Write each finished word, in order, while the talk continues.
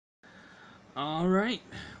Alright,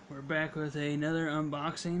 we're back with another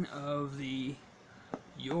unboxing of the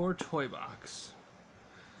Your Toy Box.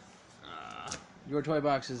 Your Toy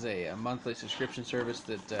Box is a monthly subscription service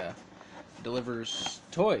that delivers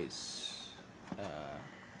toys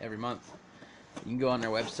every month. You can go on their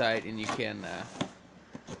website and you can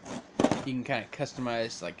kind of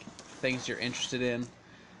customize like things you're interested in,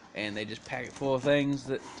 and they just pack it full of things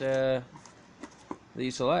that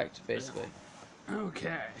you select, basically.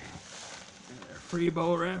 Okay. Free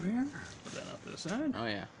bubble wrap here. Put that off to the side. Oh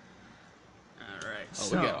yeah. Alright, Oh,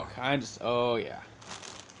 so we got all kinds. Oh yeah.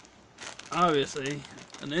 obviously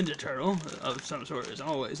a Ninja Turtle of some sort is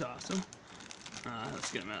always awesome.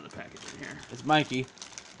 Let's get him out of the package in here. It's Mikey.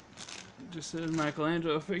 Just a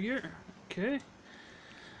Michelangelo figure. Okay.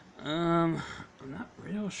 I'm not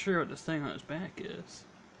real sure what this thing on his back is.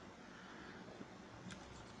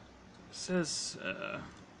 It says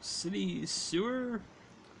City Sewer.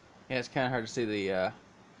 Yeah, it's kind of hard to see the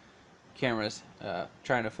cameras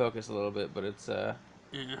trying to focus a little bit, but it's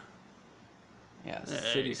Yeah.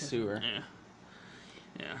 City Sewer.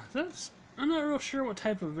 Yeah. I'm not real sure what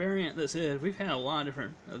type of variant this is. We've had a lot of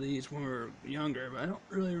different of these when we were younger, but I don't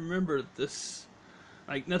really remember this.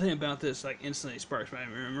 Like, nothing about this like instantly sparks my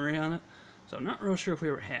memory on it. So I'm not real sure if we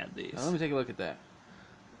ever had these. Now, let me take a look at that.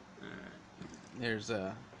 There's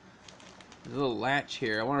a little latch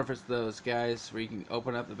here. I wonder if it's those guys where you can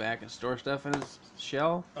open up the back and store stuff in its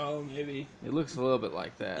shell. Oh, maybe. It looks a little bit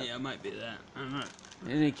like that. Yeah, it might be that. I'm not.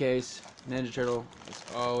 In any case, Ninja Turtle is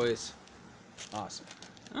always awesome.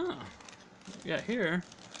 Oh, we got here.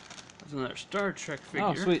 That's another Star Trek figure.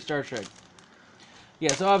 Oh, sweet, Star Trek.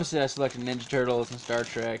 Yeah, so obviously I selected Ninja Turtles and Star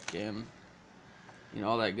Trek and, you know,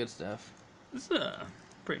 all that good stuff. This is a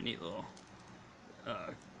pretty neat little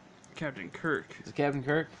Captain Kirk. Is it Captain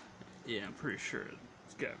Kirk? Yeah, I'm pretty sure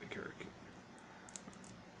it's gotta be Kirk.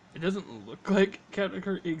 It doesn't look like Captain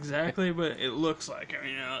Kirk exactly, but it looks like him.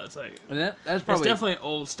 You know, it's like And that's it's probably definitely an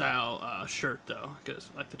old style shirt though, because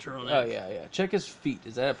like the turtleneck. Oh yeah, yeah. Check his feet.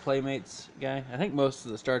 Is that a Playmates guy? I think most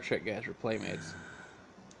of the Star Trek guys were Playmates.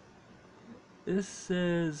 This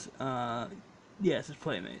says yes, it's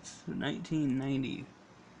Playmates,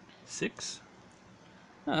 1996.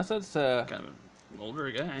 No, that's Kind of an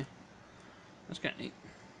older guy. That's kind of neat.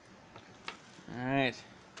 all right.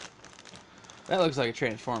 That looks like a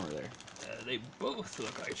Transformer there. They both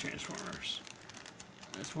look like Transformers.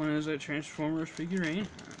 This one is a Transformers figurine.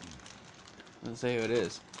 Let's say who it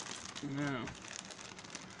is. No.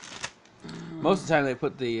 Most of the time they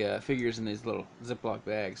put the figures in these little Ziploc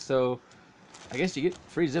bags, so I guess you get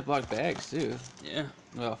free Ziploc bags too. Yeah.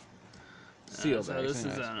 Well, sealed So bags. this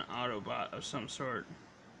is anyways. an Autobot of some sort.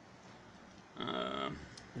 It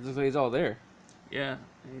looks like he's all there. Yeah,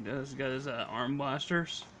 he does. He's got his arm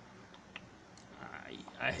blasters.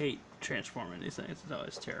 I hate transforming these things. It's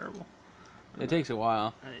always terrible. It takes a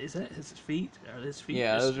while. Is that his feet? Are his feet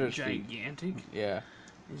Yeah, just those are his feet. gigantic? Yeah.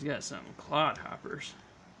 He's got some clod hoppers.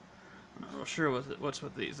 I'm not real sure what's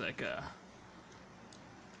with these. Like, okay,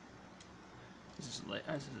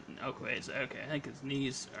 I think his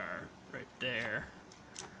knees are right there.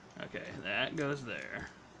 Okay, that goes there.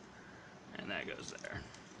 And that goes there.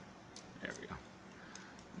 There we go.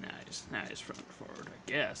 Now he's front and forward, I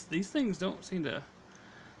guess. These things don't seem to,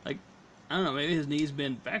 like, I don't know, maybe his knees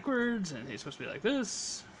bend backwards and he's supposed to be like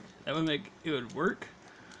this. That would make it would work.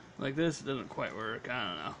 Like this, it doesn't quite work. I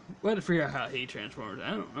don't know. We'll have to figure out how he transforms.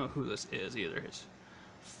 I don't know who this is either. His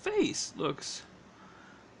face looks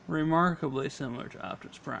remarkably similar to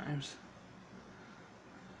Optimus Prime's.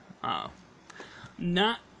 Not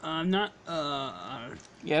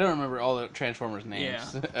Yeah, I don't remember all the Transformers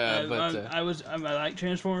names. Yeah, but I like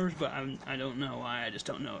Transformers, but I don't know why. I just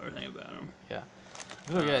don't know everything about them. yeah.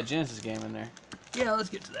 Look, we got a Genesis game in there. Yeah, let's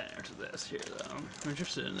get to that after this here, though. I'm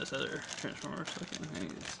interested in this other Transformers looking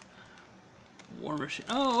thing. It's War Machine.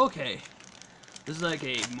 Oh, okay. This is like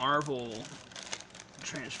a Marvel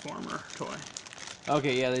Transformer toy.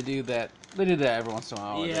 Okay, yeah, they do that. They do that every once in a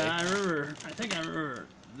while. Yeah, I think I remember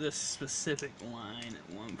this specific line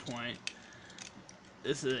at one point.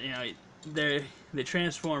 This is, you know, they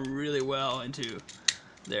transform really well into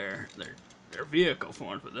their vehicle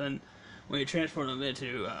forms, but then when you transform them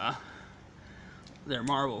into their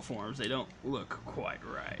Marvel forms, they don't look quite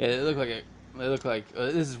right. Yeah, they look like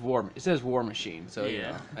this is War. It says War Machine, so you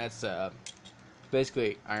Yeah. know that's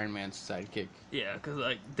basically Iron Man's sidekick. Yeah, because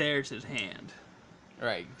like there's his hand.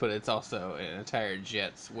 Right, but it's also an entire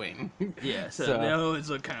jet's wing. Yeah, so, So- they always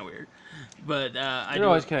look kind of weird. But They're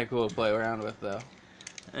always kind of cool to play around with, though.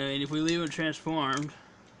 I mean, if we leave it transformed,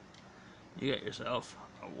 you got yourself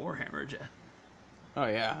a Warhammer jet. Oh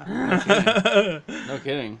yeah. No kidding. No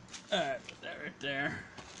kidding. Alright, put that right there.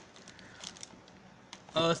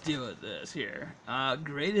 Oh, let's deal with this here.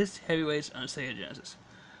 Greatest heavyweights on Sega Genesis.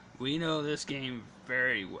 We know this game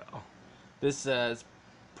very well. This is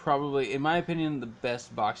probably, in my opinion, the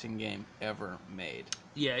best boxing game ever made.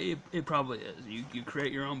 Yeah, it probably is. You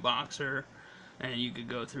create your own boxer, and you could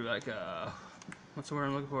go through like a, what's the word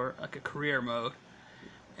I'm looking for? Like a career mode.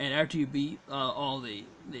 And after you beat all the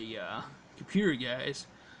computer guys,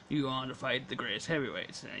 you go on to fight the greatest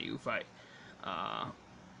heavyweights. And you fight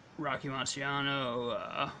Rocky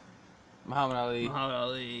Marciano, Muhammad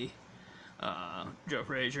Ali. Joe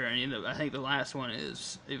Frazier, and I think the last one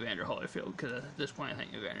is Evander Holyfield, because at this point I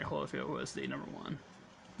think Evander Holyfield was the #1 in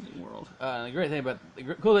the world. The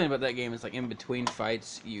cool thing about that game is, like, in between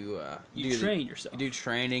fights, you train yourself. You do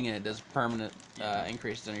training, and it does permanent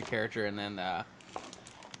increases on your character, and then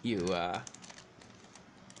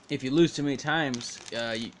if you lose too many times,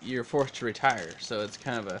 you're forced to retire. So it's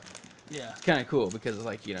kind of it's kind of cool, because it's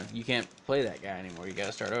like, you can't play that guy anymore. You got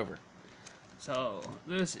to start over. So,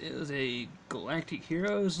 this is a Galactic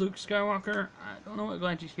Heroes Luke Skywalker. I don't know what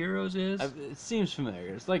Galactic Heroes is. It seems familiar.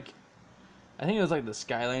 It's like, I think it was like the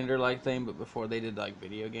Skylander-like thing, but before they did, like,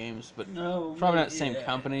 video games. But no, probably not the same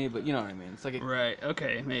company, but you know what I mean. It's like right,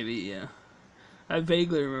 okay, maybe, yeah. I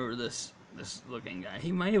vaguely remember this looking guy.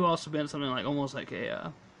 He might have also been something like, almost like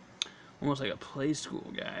a play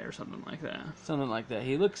school guy or something like that. Something like that.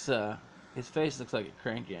 He looks, his face looks like a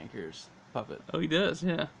Crank Yankers puppet. Oh, he does,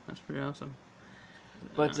 yeah. That's pretty awesome.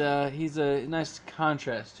 But he's a nice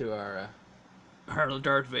contrast to our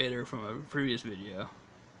Darth Vader from a previous video,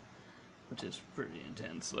 which is pretty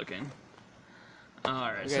intense looking.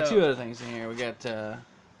 Alright, we got two other things in here. We got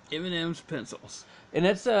M&M's pencils. And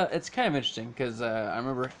it's kind of interesting, because I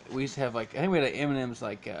remember we used to have, like, I think we had an M&M's,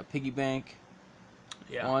 like, piggy bank.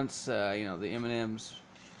 Yeah. Once, the M&M's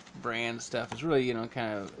brand stuff is really,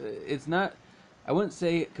 kind of, it's not, I wouldn't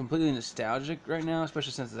say completely nostalgic right now,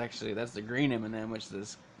 especially since that's the green M&M, which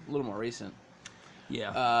is a little more recent.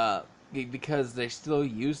 Yeah. Because they still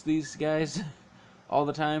use these guys all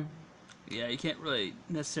the time. Yeah, you can't really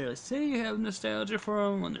necessarily say you have nostalgia for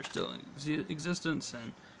them when they're still in existence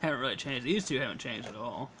and haven't really changed. These two haven't changed at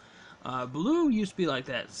all. Blue used to be like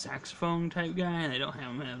that saxophone type guy, and they don't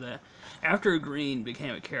have that. After Green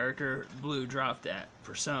became a character, Blue dropped that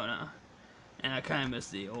persona. And I kind of miss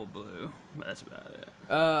the old Blue, but that's about it.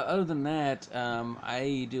 Other than that,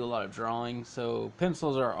 I do a lot of drawing, so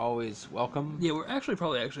pencils are always welcome. Yeah, we're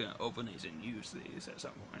probably going to open these and use these at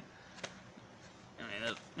some point. I mean,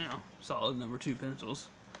 that's, solid #2 pencils.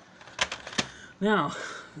 Now,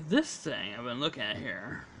 this thing I've been looking at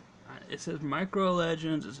here, it says Micro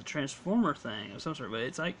Legends. It's a Transformer thing of some sort, but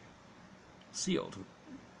it's like sealed.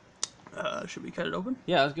 Should we cut it open?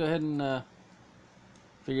 Yeah, let's go ahead and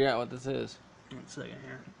figure out what this is. 1 second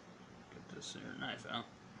here. Get this knife out.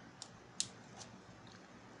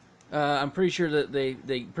 I'm pretty sure that they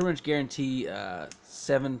pretty much guarantee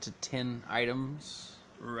 7 to 10 items.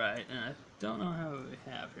 Right, and I don't know how we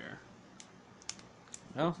have here.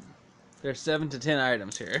 Oh, there's 7 to 10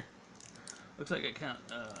 items here. Looks like I count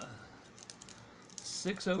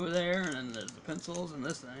 6 over there, and then there's the pencils and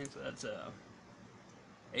this thing, so that's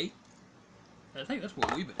 8. I think that's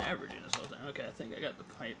what we've been averaging this whole time. Okay, I think I got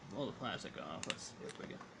all the plastic off. Let's see if we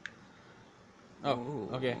can. Oh,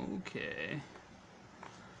 okay. Okay.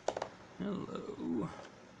 Hello.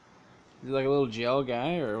 Is he like a little gel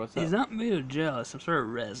guy, or what's that? He's not made of gel. It's some sort of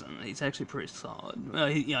resin. He's actually pretty solid. Well,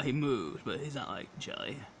 he moves, but he's not like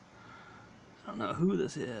jelly. I don't know who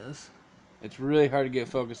this is. It's really hard to get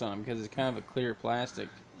focus on him because it's kind of a clear plastic.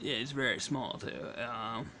 Yeah, it's very small too.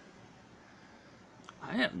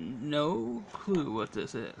 I have no clue what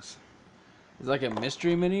this is. It's like a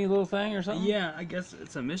mystery mini little thing or something? Yeah, I guess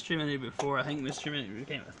it's a mystery mini before. I think mystery mini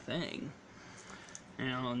became a thing.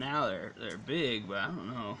 Now they're big, but I don't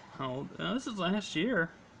know how old. This is last year.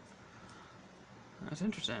 That's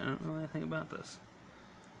interesting. I don't know anything about this.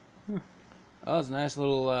 Oh, it's a nice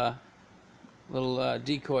little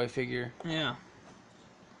decoy figure. Yeah.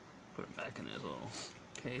 Put it back in his little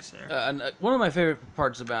case there. One of my favorite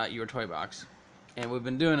parts about your toy box, and we've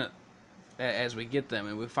been doing it as we get them,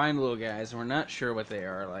 and we find little guys, and we're not sure what they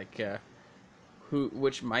are, like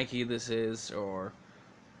which Mikey this is, or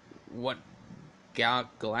what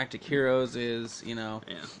Galactic Heroes is, Yeah.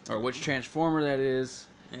 or which Transformer that is.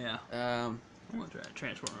 Yeah. I'm gonna try to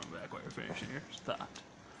transform him back while you're finishing your thought.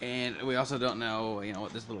 And we also don't know,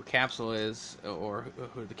 what this little capsule is, or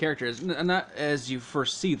who the character is. Not as you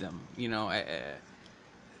first see them,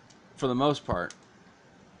 for the most part.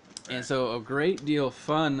 And so a great deal of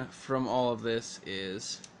fun from all of this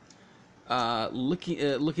is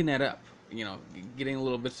looking that up. You know, getting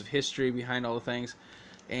little bits of history behind all the things.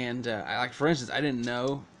 And I like, for instance, I didn't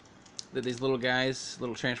know that these little guys,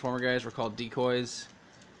 little transformer guys, were called decoys.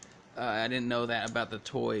 I didn't know that about the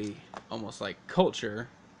toy, almost like culture,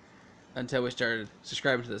 until we started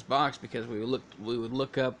subscribing to this box, because we would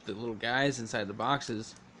look up the little guys inside the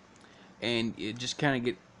boxes, and you just kind of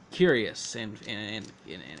get curious and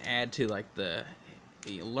add to like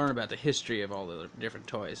you learn about the history of all the different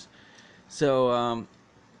toys. So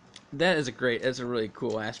that's a really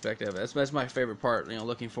cool aspect of it. That's my favorite part. You know,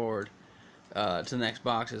 looking forward to the next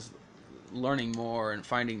box is learning more and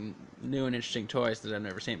finding new and interesting toys that I've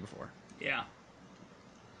never seen before. Yeah.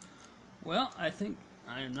 Well, I think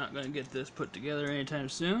I am not going to get this put together anytime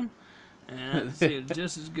soon, and I see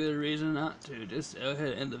just as good a reason not to. Just go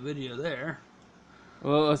ahead and end the video there.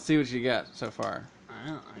 Well, let's see what you got so far. I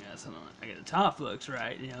got something. I got the top looks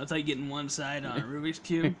right. You know, it's like getting one side on a Rubik's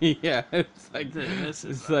Cube. Yeah, it's like This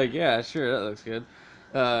is it's like, yeah, sure, that looks good.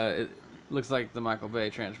 It looks like the Michael Bay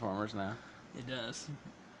Transformers now. It does.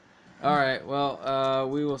 All right, well,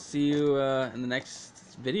 we will see you in the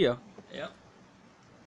next video. Yep.